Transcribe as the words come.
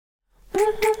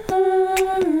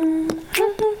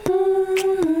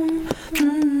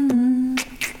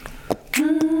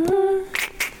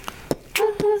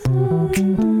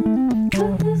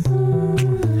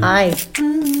Hi,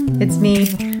 it's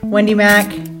me, Wendy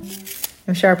Mack.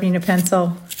 I'm sharpening a pencil,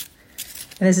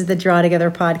 and this is the Draw Together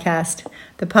podcast,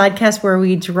 the podcast where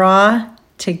we draw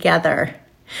together.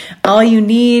 All you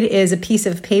need is a piece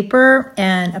of paper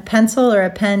and a pencil or a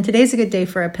pen. Today's a good day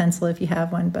for a pencil if you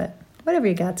have one, but whatever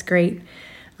you got's great.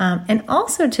 And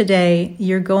also today,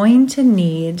 you're going to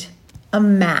need a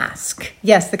mask.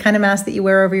 Yes, the kind of mask that you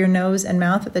wear over your nose and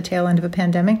mouth at the tail end of a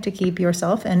pandemic to keep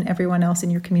yourself and everyone else in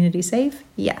your community safe.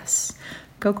 Yes.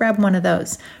 Go grab one of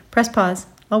those. Press pause.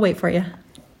 I'll wait for you.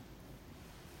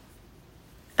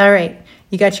 All right.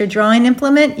 You got your drawing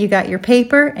implement, you got your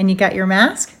paper, and you got your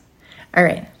mask. All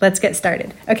right, let's get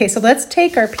started. Okay, so let's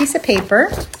take our piece of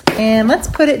paper and let's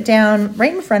put it down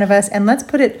right in front of us and let's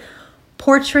put it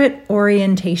portrait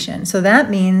orientation. So that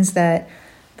means that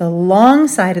the long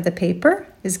side of the paper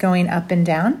is going up and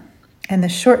down, and the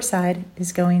short side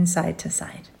is going side to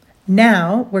side.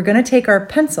 Now, we're going to take our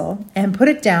pencil and put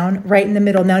it down right in the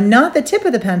middle. Now, not the tip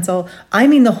of the pencil, I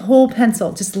mean the whole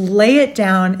pencil. Just lay it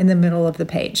down in the middle of the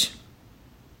page.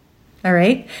 All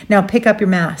right? Now, pick up your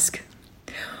mask.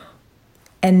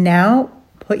 And now,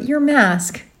 put your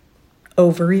mask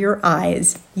over your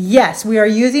eyes. Yes, we are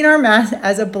using our mask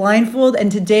as a blindfold, and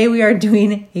today we are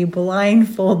doing a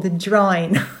blindfolded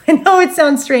drawing. I know it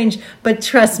sounds strange, but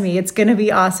trust me, it's going to be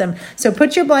awesome. So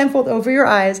put your blindfold over your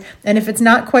eyes, and if it's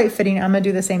not quite fitting, I'm going to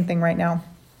do the same thing right now.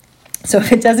 So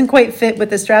if it doesn't quite fit with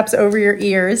the straps over your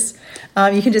ears,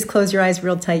 you can just close your eyes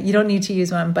real tight. You don't need to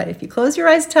use one, but if you close your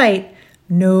eyes tight,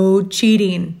 no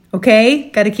cheating, okay?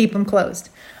 Got to keep them closed.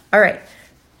 All right.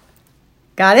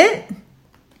 Got it?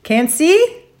 Can't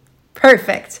see?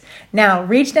 Perfect. Now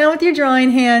reach down with your drawing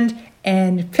hand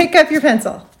and pick up your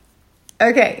pencil.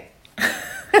 Okay.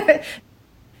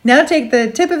 Now take the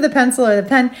tip of the pencil or the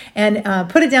pen and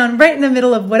put it down right in the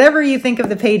middle of whatever you think of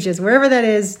the pages, wherever that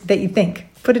is that you think.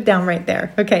 Put it down right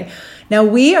there. Okay. Now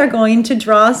we are going to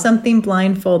draw something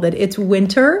blindfolded. It's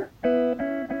winter.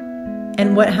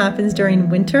 And what happens during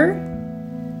winter?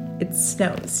 It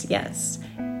snows. Yes.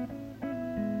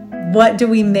 What do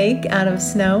we make out of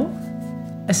snow?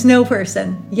 A snow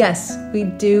person. Yes, we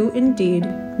do indeed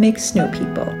make snow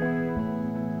people.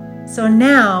 So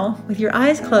now, with your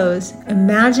eyes closed,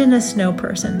 imagine a snow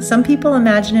person. Some people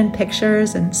imagine in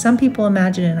pictures and some people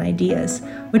imagine in ideas.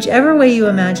 Whichever way you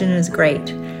imagine is great.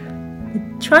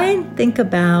 Try and think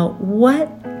about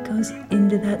what goes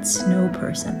into that snow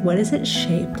person. What is it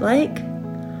shaped like?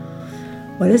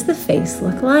 What does the face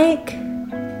look like?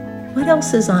 What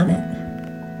else is on it?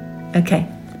 Okay,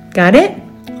 got it?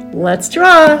 Let's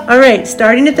draw. All right,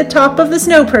 starting at the top of the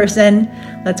snow person,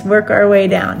 let's work our way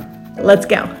down. Let's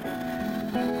go.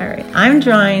 All right, I'm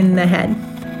drawing the head.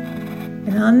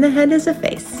 And on the head is a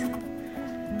face.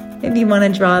 Maybe you want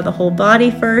to draw the whole body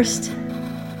first.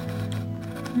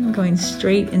 I'm going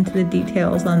straight into the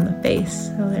details on the face.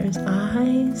 So there's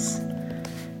eyes,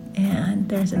 and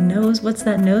there's a nose. What's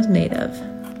that nose made of?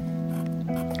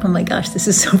 Oh my gosh, this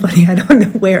is so funny. I don't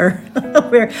know where.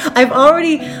 I've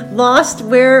already lost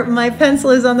where my pencil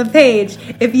is on the page.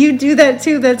 If you do that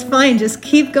too, that's fine. Just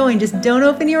keep going. Just don't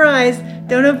open your eyes.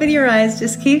 Don't open your eyes.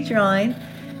 Just keep drawing.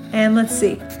 And let's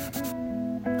see.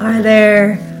 Are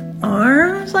there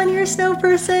arms on your snow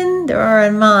person? There are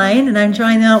on mine, and I'm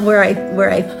drawing them out where I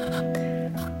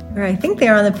think they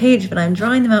are on the page, but I'm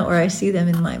drawing them out where I see them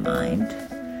in my mind.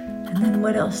 And then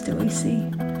what else do we see?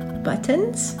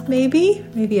 Buttons,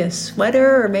 maybe a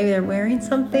sweater, or maybe they're wearing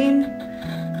something.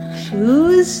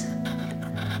 Shoes.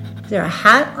 Is there a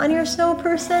hat on your snow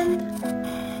person?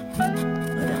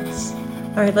 What else?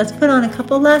 All right, let's put on a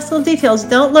couple last little details.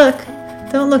 Don't look,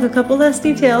 a couple last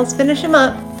details. Finish them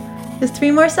up. Just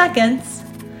 3 more seconds.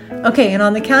 Okay, and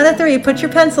on the count of 3, put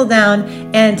your pencil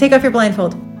down and take off your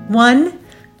blindfold. 1,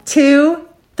 2,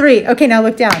 3. Okay, now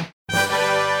look down.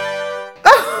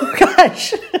 Oh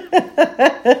gosh.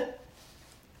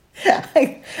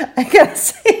 I gotta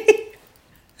say,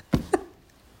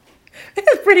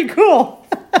 it's pretty cool.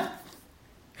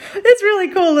 It's really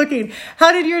cool looking.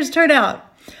 How did yours turn out?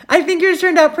 I think yours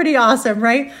turned out pretty awesome,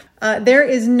 right? There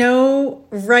is no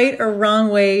right or wrong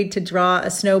way to draw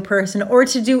a snow person or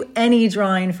to do any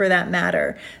drawing for that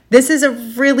matter. This is a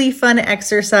really fun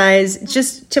exercise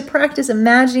just to practice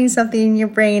imagining something in your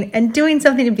brain and doing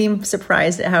something and being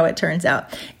surprised at how it turns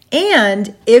out.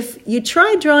 And if you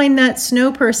try drawing that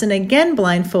snow person again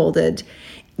blindfolded,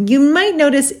 you might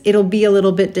notice it'll be a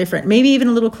little bit different, maybe even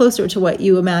a little closer to what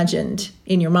you imagined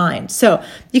in your mind. So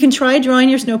you can try drawing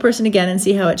your snow person again and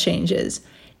see how it changes.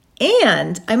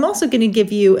 And I'm also going to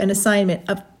give you an assignment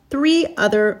of 3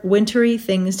 other wintry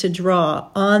things to draw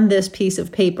on this piece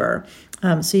of paper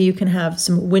so you can have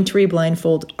some wintry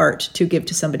blindfold art to give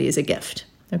to somebody as a gift.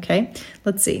 Okay,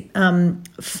 let's see.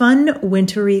 Fun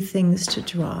wintry things to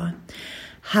draw.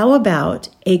 How about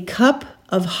a cup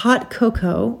of hot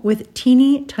cocoa with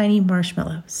teeny tiny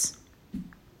marshmallows?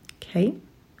 Okay.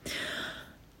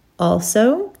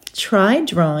 Also, try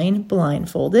drawing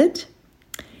blindfolded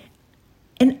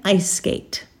an ice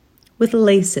skate with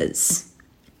laces.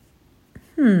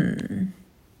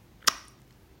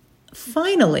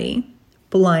 Finally,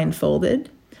 blindfolded,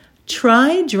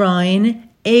 try drawing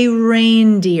a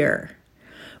reindeer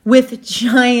with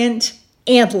giant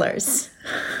antlers.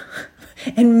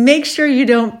 And make sure you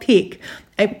don't peek.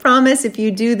 I promise if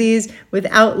you do these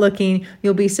without looking,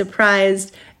 you'll be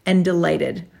surprised and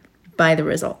delighted by the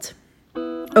result.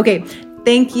 Okay,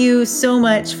 thank you so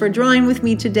much for drawing with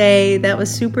me today. That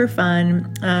was super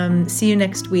fun. See you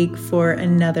next week for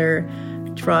another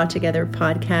Draw Together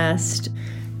podcast.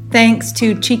 Thanks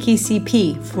to Cheeky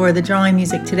CP for the drawing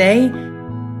music today.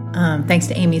 Thanks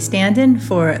to Amy Standen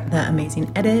for the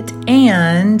amazing edit,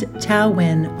 and Tao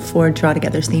Win for Draw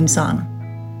Together's theme song.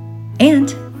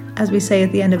 And as we say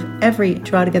at the end of every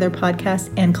Draw Together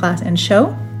podcast and class and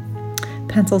show,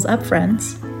 pencils up,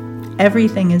 friends.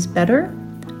 Everything is better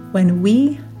when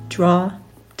we draw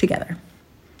together.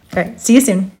 All right, see you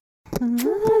soon.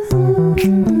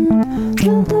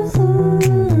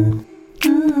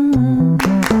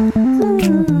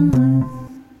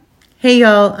 Hey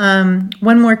y'all,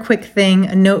 one more quick thing,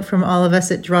 a note from all of us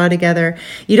at Draw Together.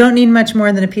 You don't need much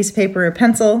more than a piece of paper or a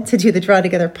pencil to do the Draw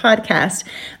Together podcast,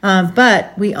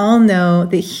 but we all know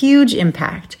the huge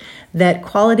impact that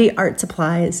quality art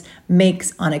supplies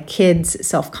makes on a kid's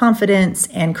self-confidence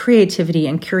and creativity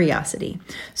and curiosity.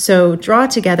 So Draw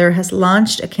Together has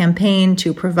launched a campaign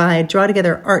to provide Draw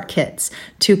Together art kits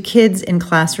to kids in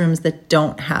classrooms that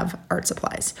don't have art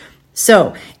supplies.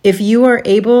 So if you are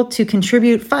able to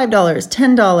contribute $5,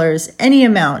 $10, any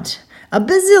amount, $1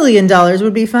 bazillion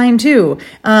would be fine too.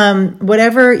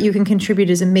 Whatever you can contribute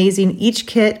is amazing. Each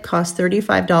kit costs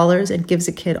 $35 and gives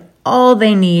a kid all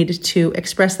they need to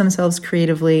express themselves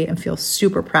creatively and feel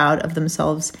super proud of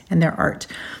themselves and their art.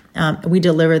 We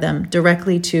deliver them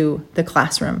directly to the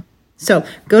classroom. So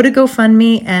go to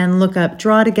GoFundMe and look up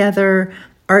Draw Together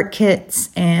art kits,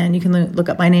 and you can look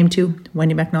up my name too,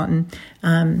 Wendy McNaughton,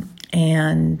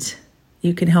 and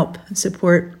you can help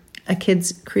support a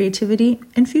kid's creativity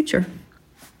and future.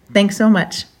 Thanks so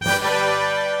much.